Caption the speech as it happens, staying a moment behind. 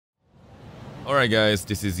Alright guys,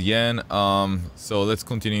 this is Yen. So let's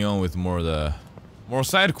continue on with more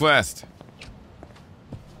side quest.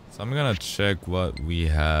 So I'm gonna check what we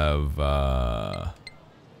have to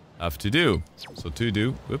do. So to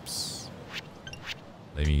do, whoops.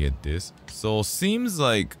 Let me get this. So seems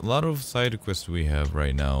like a lot of side quests we have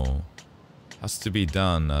right now has to be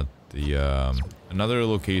done at the another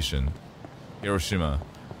location, Hiroshima.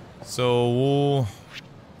 So we'll...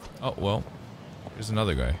 oh well, here's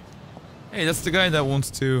another guy. Hey, that's the guy that wants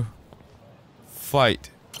to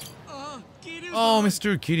fight. Oh,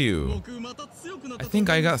 Mr. Kiryu. I think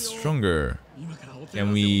I got stronger.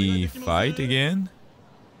 Can we fight again?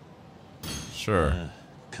 Sure.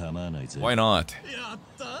 Why not?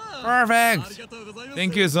 Perfect!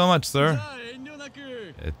 Thank you so much, sir.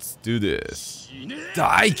 Let's do this.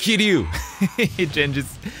 Die, Kiryu! He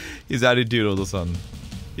changes his attitude all of a sudden.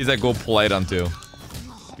 He's like go polite until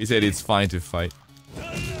he said it's fine to fight.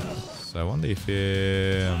 So I wonder if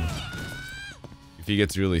he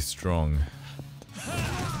gets really strong.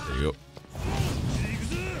 There you go.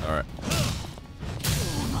 Alright.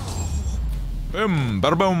 Boom!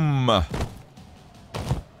 Bada boom!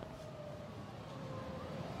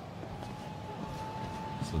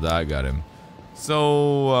 So that got him.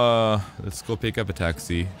 So let's go pick up a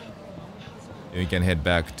taxi. And we can head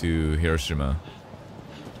back to Hiroshima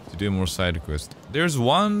to do more side quests. There's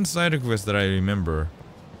one side quest that I remember,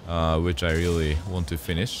 which I really want to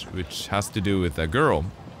finish, which has to do with a girl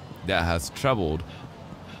that has traveled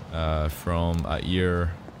from a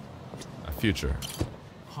year future.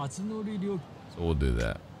 So we'll do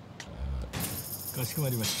that.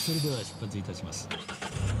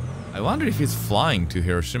 I wonder if he's flying to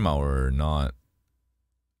Hiroshima or not.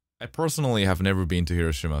 I personally have never been to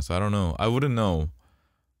Hiroshima, so I don't know. I wouldn't know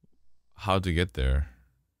how to get there.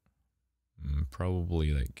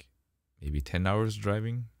 Probably like maybe 10 hours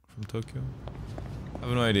driving from Tokyo. I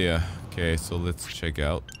have no idea. Okay, so let's check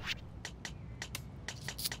out.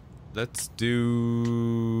 Let's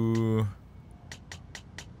do...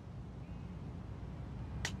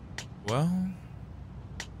 well...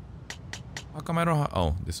 how come I don't have...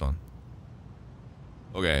 oh, this one.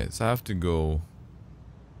 Okay, so I have to go...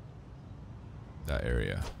 that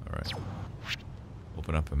area. Alright.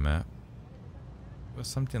 Open up a map. It was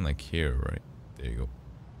something like here, right? There you go.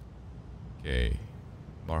 Okay.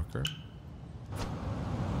 Marker.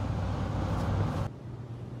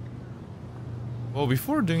 Well,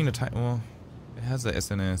 before doing the time... well, it has the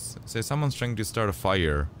SNS. It says someone's trying to start a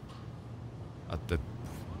fire at the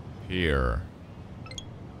pier.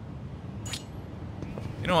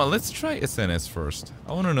 You know what, let's try SNS first.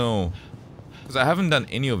 I want to know, because I haven't done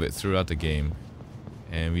any of it throughout the game.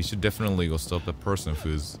 And we should definitely go stop the person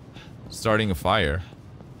who's starting a fire.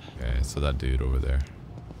 Okay, so that dude over there.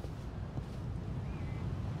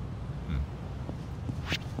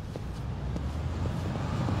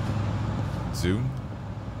 Zoom.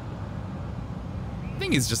 I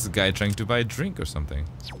think he's just a guy trying to buy a drink or something.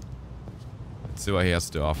 Let's see what he has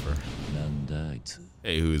to offer.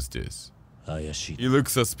 Hey, who is this? You look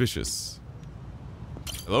suspicious.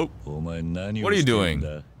 Hello? What are you doing?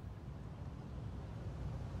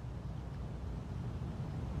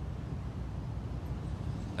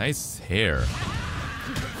 Nice hair.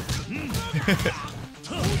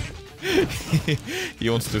 He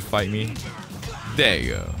wants to fight me. There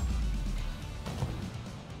you go.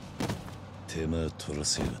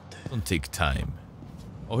 Don't take time.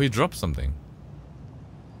 Oh, he dropped something.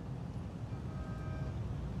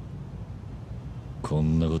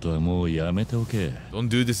 Don't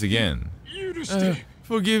do this again.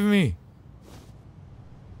 Forgive me.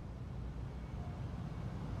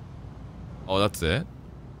 Oh, that's it?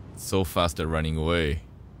 So fast at running away.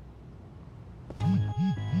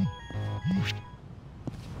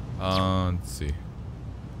 Let's see.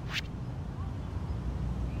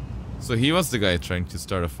 So he was the guy trying to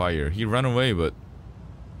start a fire. He ran away, but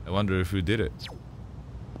I wonder if who did it.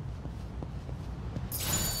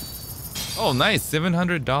 Oh, nice.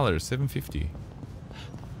 $700. $750.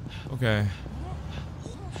 Okay.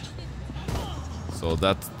 So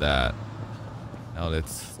that's that. Now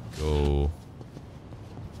let's go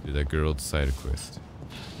do the girl's side quest.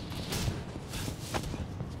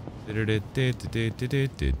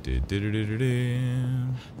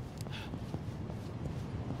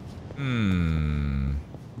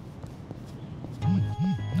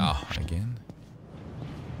 Ah, again.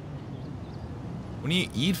 When you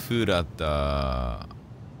eat food at the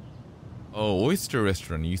oyster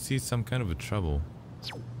restaurant, you see some kind of a trouble.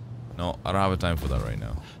 No, I don't have time for that right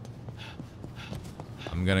now.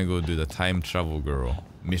 I'm gonna go do the time travel girl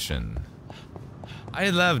mission.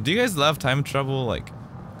 Do you guys love time travel, like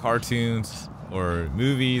cartoons, or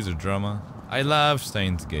movies or drama, I love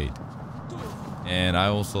Steins Gate. And I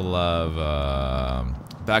also love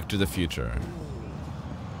Back to the Future.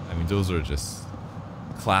 I mean, those are just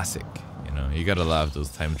classic, you know. You gotta love those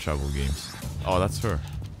time travel games. Oh, that's her.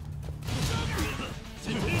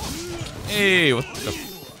 Hey, what the fuck?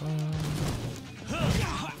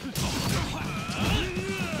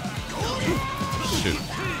 Shoot.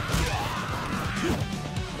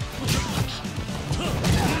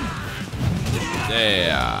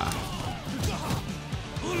 Yeah.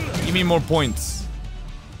 Give me more points.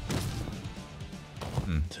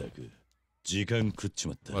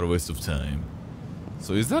 What a waste of time.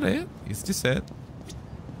 So is that it? Is this it?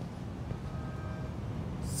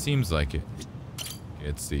 Seems like it. Okay,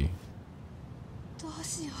 let's see.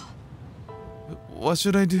 What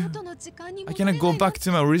should I do? I cannot go back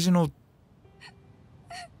to my original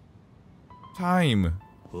time.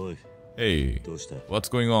 Hey, what's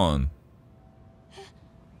going on?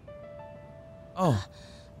 Oh,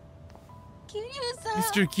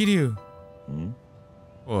 Mr. Kiryu.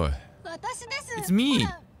 What? It's me.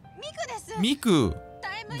 Miku.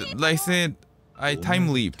 Like I said, I time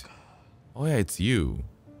leaped. Oh yeah, it's you.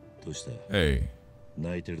 Hey,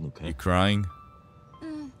 you crying?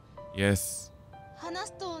 Yes.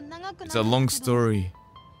 It's a long story.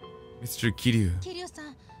 Mr. Kiryu.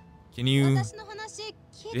 Can you... Do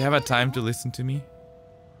you have a time to listen to me?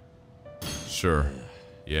 Sure.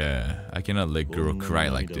 Yeah, I cannot let girl cry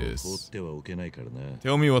like this.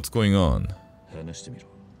 Tell me what's going on.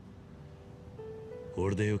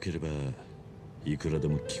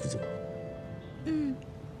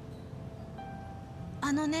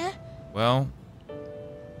 Well,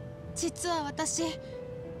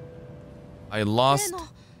 I lost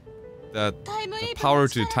the power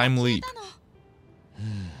to time leap.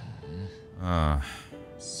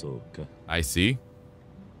 I see.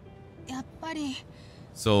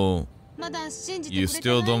 So, you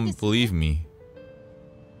still don't believe me.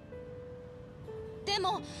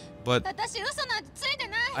 But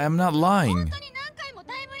I am not lying.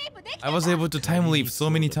 I was able to time leap so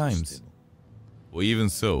many times. Well, even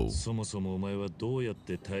so,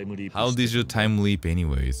 how did you time leap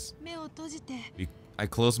anyways? I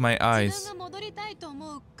close my eyes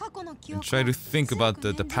and try to think about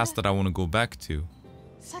the past that I want to go back to.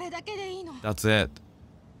 That's it.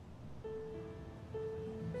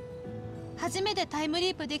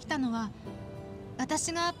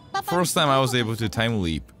 First time I was able to time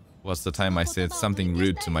leap was the time I said something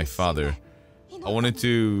rude to my father. I wanted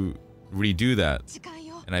to redo that,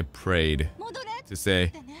 and I prayed to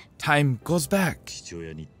say, time goes back. So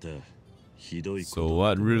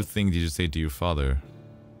what rude thing did you say to your father?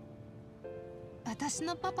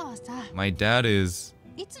 My dad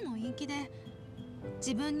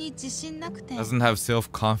doesn't have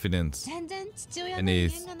self-confidence and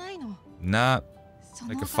is not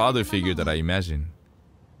like a father figure that I imagine.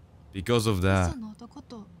 Because of that,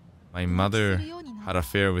 my mother had an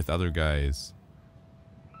affair with other guys.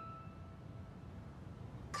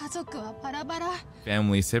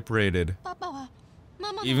 Family separated.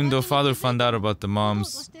 Even though father found out about the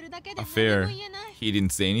mom's affair, he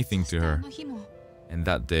didn't say anything to her. And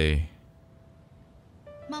that day,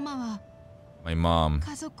 my mom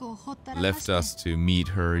left us to meet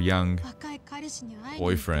her young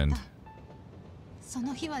boyfriend.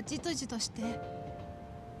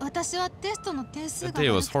 That day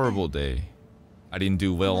was a horrible day. I didn't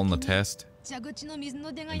do well on the test.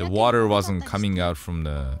 And the water wasn't coming out from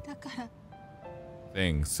the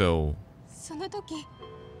thing, so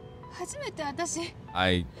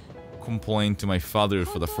I complained to my father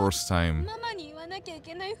for the first time.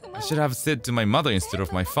 I should have said to my mother instead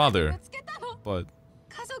of my father, but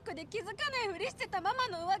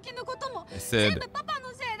I said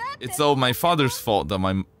it's all my father's fault that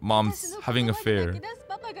my mom's having an affair.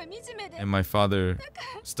 And my father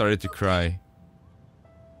started to cry.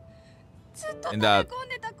 And that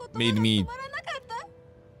made me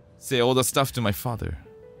say all the stuff to my father.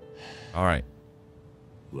 Alright.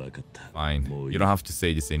 Fine. You don't have to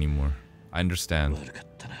say this anymore. I understand.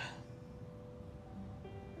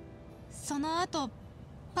 After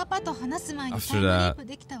that,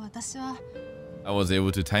 I was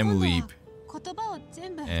able to time leap.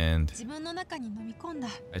 And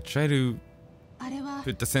I try to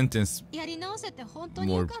put the sentence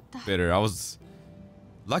more better. I was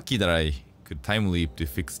lucky that I could time leap to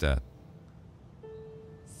fix that.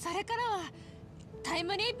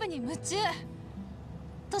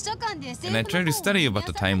 And I tried to study about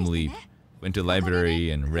the time leap. Went to library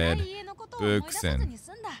and read books, and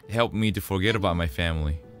it helped me to forget about my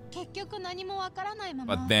family.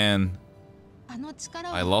 But then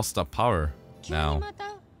I lost the power. now.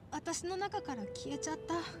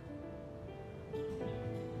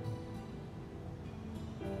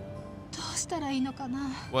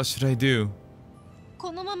 What should I do?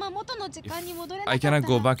 If I cannot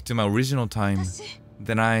go back to my original time,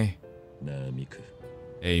 then I...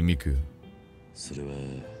 Hey, Miku.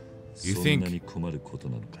 You think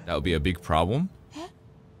that would be a big problem?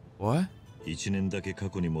 What? You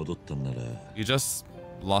just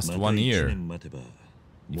lost 1 year.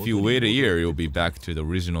 If you wait a year, you'll be back to the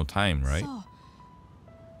original time, right?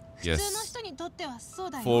 Yes.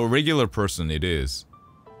 For a regular person, it is.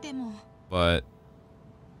 But...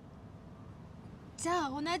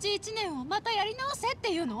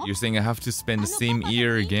 You're saying I have to spend the same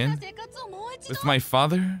year again? With my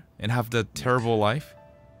father? And have that terrible life?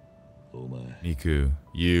 Miku,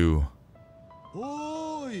 you...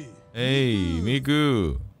 Hey,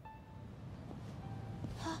 Miku!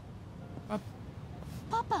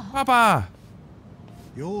 Papa!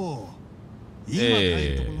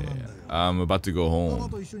 Hey, I'm about to go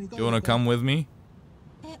home. You wanna come with me?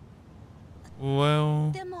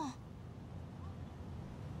 Well...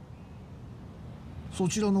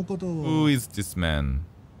 Who is this man?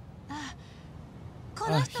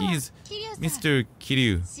 He's Mr.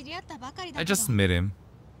 Kiryu. I just met him.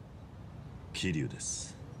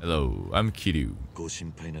 Hello, I'm Kiryu.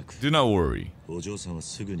 Do not worry.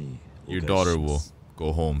 Your daughter will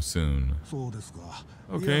go home soon.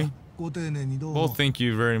 Okay. Well, thank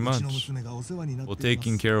you very much for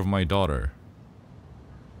taking care of my daughter.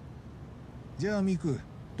 Miku,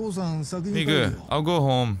 I'll go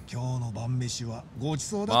home.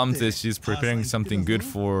 Mom says she's preparing something good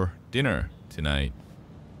for dinner tonight.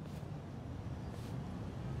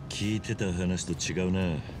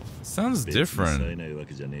 Sounds different.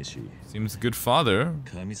 Seems good father.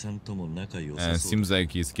 And seems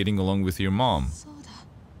like he's getting along with your mom.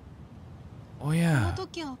 Oh yeah.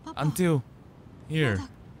 Until here,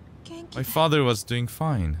 my father was doing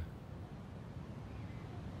fine.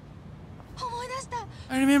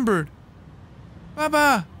 I remembered.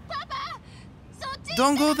 Papa!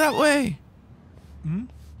 Don't go that way! Hmm?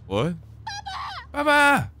 What?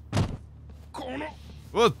 Papa!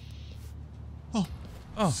 What?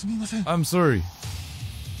 Oh, I'm sorry.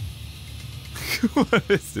 What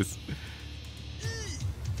is this?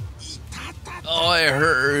 Oh, it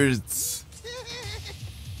hurts.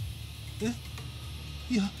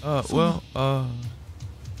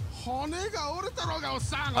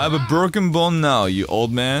 I have a broken bone now, you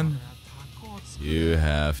old man. You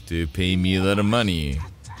have to pay me a lot of money.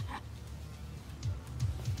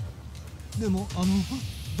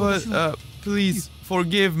 But, please,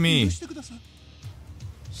 forgive me.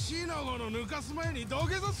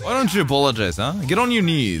 Why don't you apologize, huh? Get on your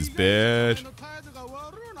knees, bitch.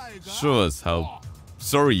 Show us how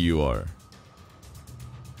sorry you are.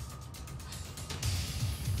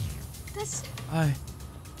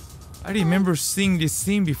 I remember seeing this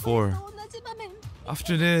scene before.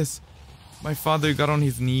 After this, my father got on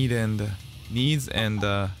his knees and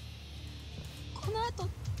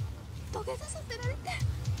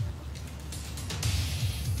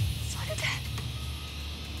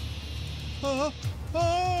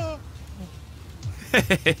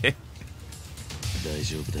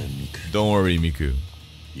Don't worry, Miku.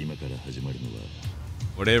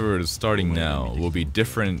 Whatever is starting now will be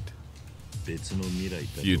different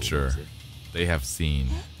future they have seen.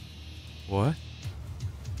 What?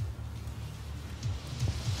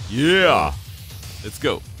 Yeah! Let's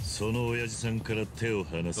go.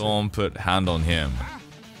 Don't put hand on him.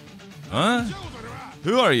 Huh?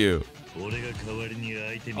 Who are you?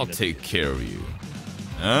 I'll take care of you.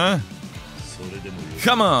 Huh?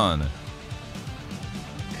 Come on!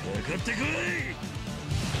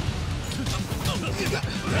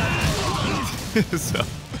 So,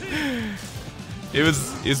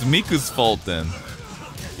 it's Miku's fault then.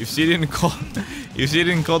 If she didn't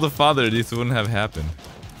call the father, this wouldn't have happened.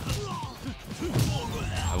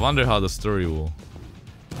 I wonder how the story will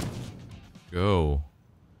go.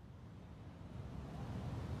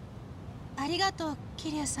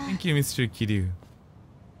 Thank you, Mr. Kiryu.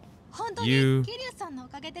 You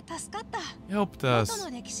helped us.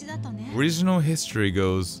 Original history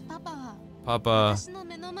goes, Papa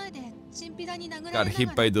got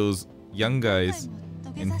hit by those young guys,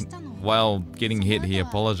 and while getting hit he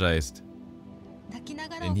apologized.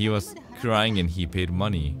 And he was crying and he paid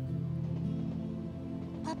money.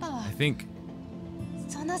 I think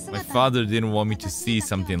my father didn't want me to see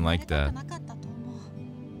something like that.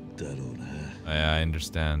 I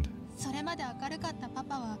understand.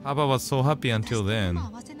 Papa was so happy until then.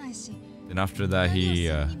 Then after that he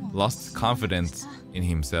lost confidence in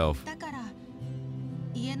himself.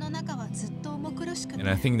 And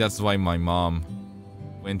I think that's why my mom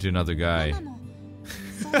went to another guy.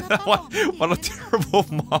 What a terrible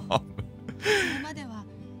mom.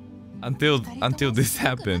 Until this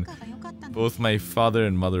happened, both my father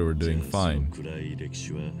and mother were doing fine.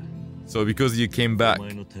 So because you came back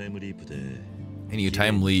and you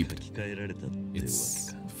time leaped,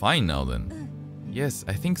 it's fine now then. Yes,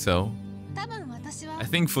 I think so. I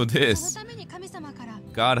think for this,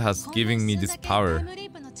 God has given me this power.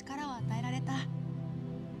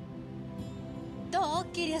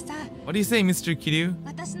 What do you say, Mr. Kiryu?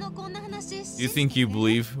 You think you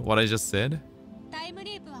believe what I just said?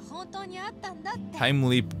 Time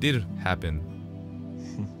leap did happen.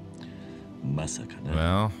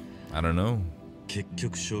 Well, I don't know.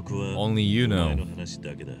 Only you know.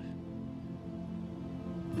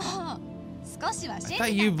 I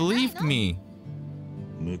thought you believed me.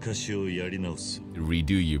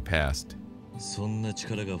 Redo your past.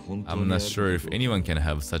 I'm not sure if anyone can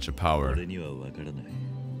have such a power.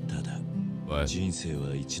 But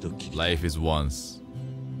life is once.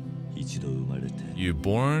 You're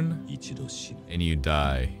born and you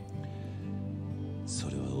die.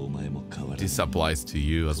 This applies to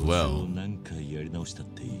you as well.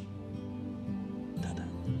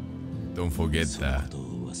 Don't forget that.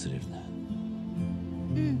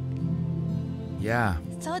 Yeah,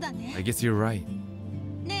 I guess you're right.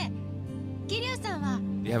 Do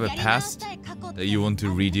you have a past that you want to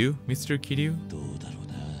redo, Mr. Kiryu?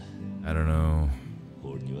 I don't know.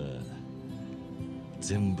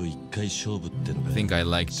 I think I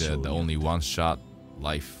like the only one-shot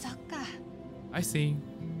life. I see.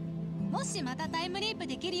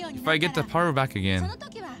 If I get the power back again,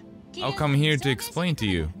 I'll come here to explain to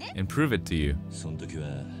you and prove it to you.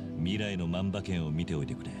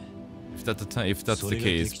 If that's the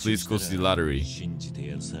case, please go to the lottery.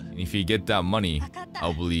 And if you get that money,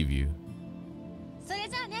 I'll believe you.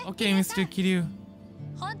 Okay, Mr. Kiryu.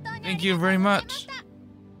 Thank you very much.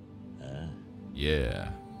 Yeah.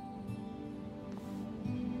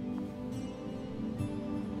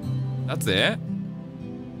 That's it?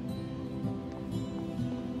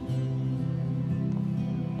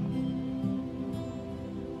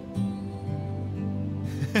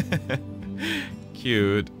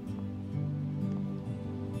 Cute.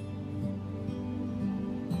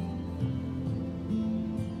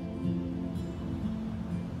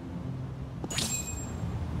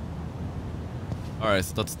 Alright,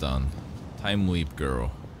 so that's done. Time leap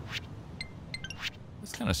girl.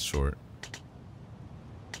 It's kind of short.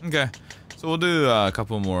 Okay, so we'll do a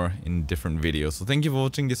couple more in different videos. So thank you for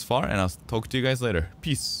watching this far, and I'll talk to you guys later.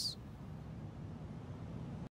 Peace.